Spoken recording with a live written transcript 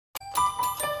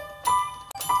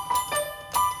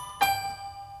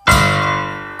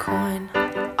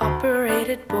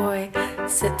operated boy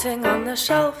sitting on the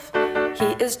shelf. He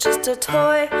is just a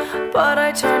toy, but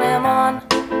I turn him on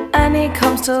and he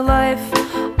comes to life.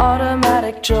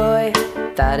 Automatic joy,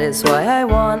 that is why I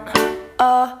want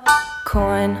a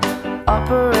coin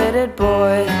operated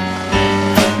boy.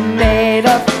 Made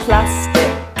of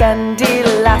plastic and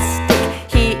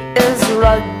elastic, he is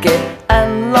rugged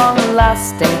and long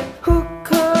lasting. Who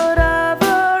could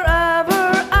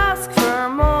ever ask for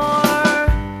more?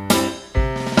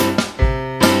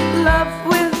 Love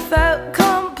without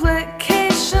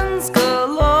complications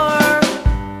galore.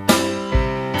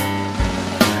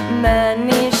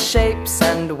 Many shapes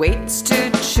and weights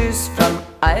to choose from.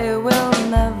 I will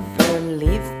never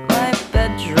leave my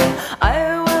bedroom. I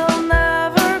will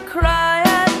never cry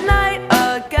at night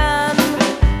again.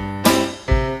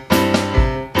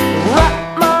 Wrap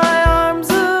my arms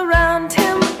around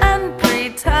him and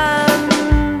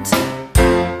pretend.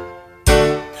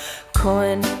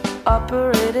 Coin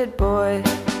operated boy.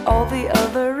 All the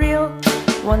other real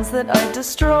ones that I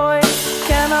destroy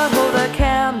cannot hold a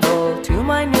candle to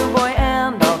my new boy,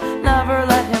 and I'll never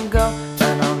let him go.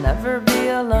 And I'll never be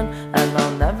alone, and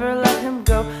I'll never let him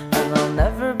go. And I'll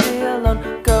never be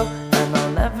alone, go. And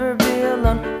I'll never be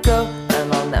alone, go.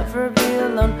 And I'll never be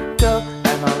alone, go.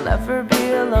 And I'll never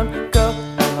be alone, go.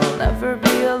 And I'll never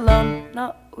be alone,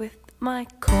 not with my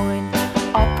coin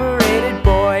operated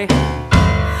boy.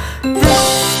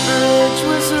 This bridge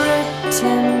was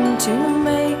written to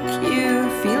make you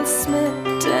feel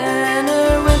smitten,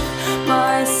 or with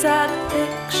my sad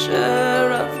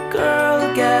picture of girl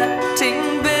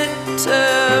getting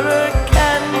bitter. Or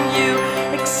can you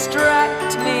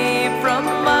extract me from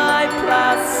my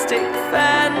plastic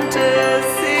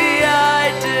fantasy?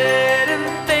 I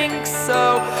didn't think so,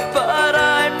 but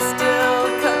I'm still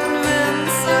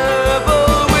convincible.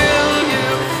 Will you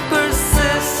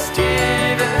persist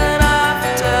even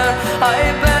after I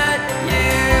bet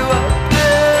you $1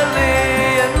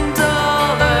 billion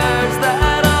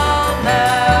that I'll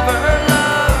never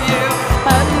love you?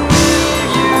 And will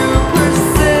you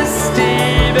persist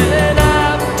even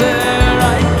after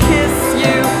I kiss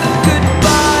you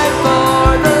goodbye for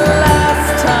the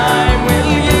last time?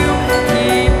 Will you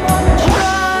keep on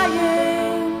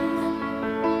trying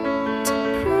to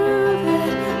prove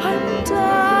it? I'm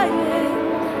dying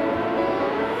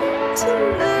to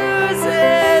lose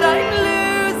it. I'm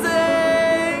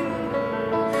losing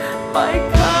my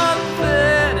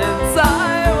confidence. I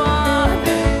want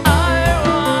it, I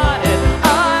want it,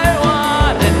 I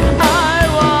want it, I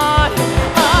want it,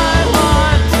 I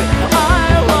want to, I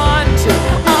want to,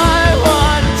 I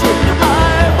want to, I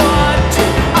want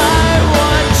to, I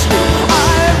want you, I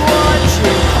want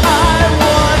you, I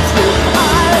want you,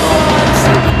 I want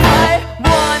you, I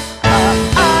want, I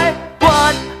want,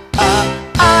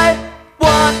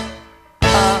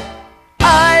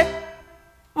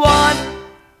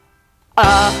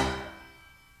 a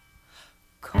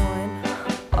coin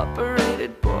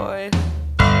operated boy.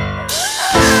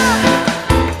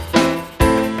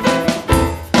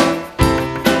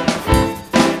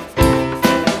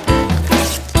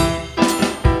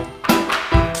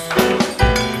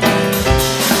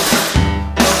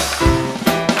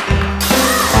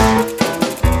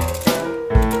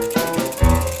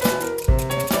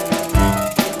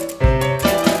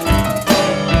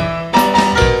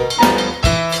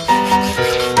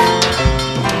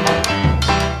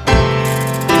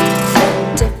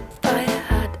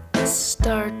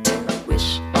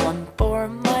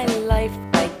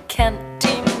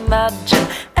 Imagine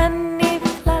any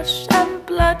flesh and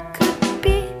blood could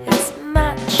be his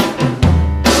match.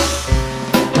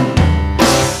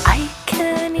 I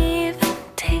can even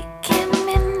take him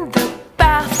in the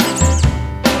bath.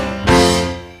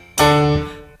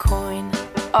 Coin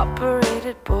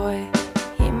operated boy.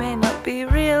 He may not be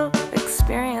real,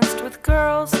 experienced with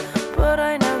girls, but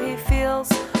I know he feels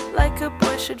like a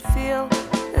boy should feel.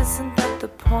 Isn't that the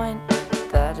point?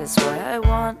 That is why I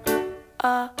want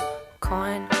a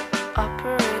coin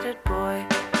operated boy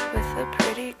with a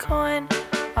pretty coin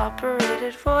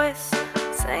operated voice,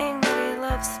 saying that he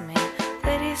loves me,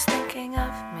 that he's thinking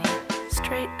of me,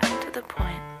 straight and to the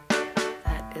point.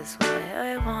 That is why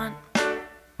I want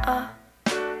a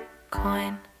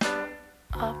coin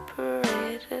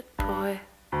operated boy.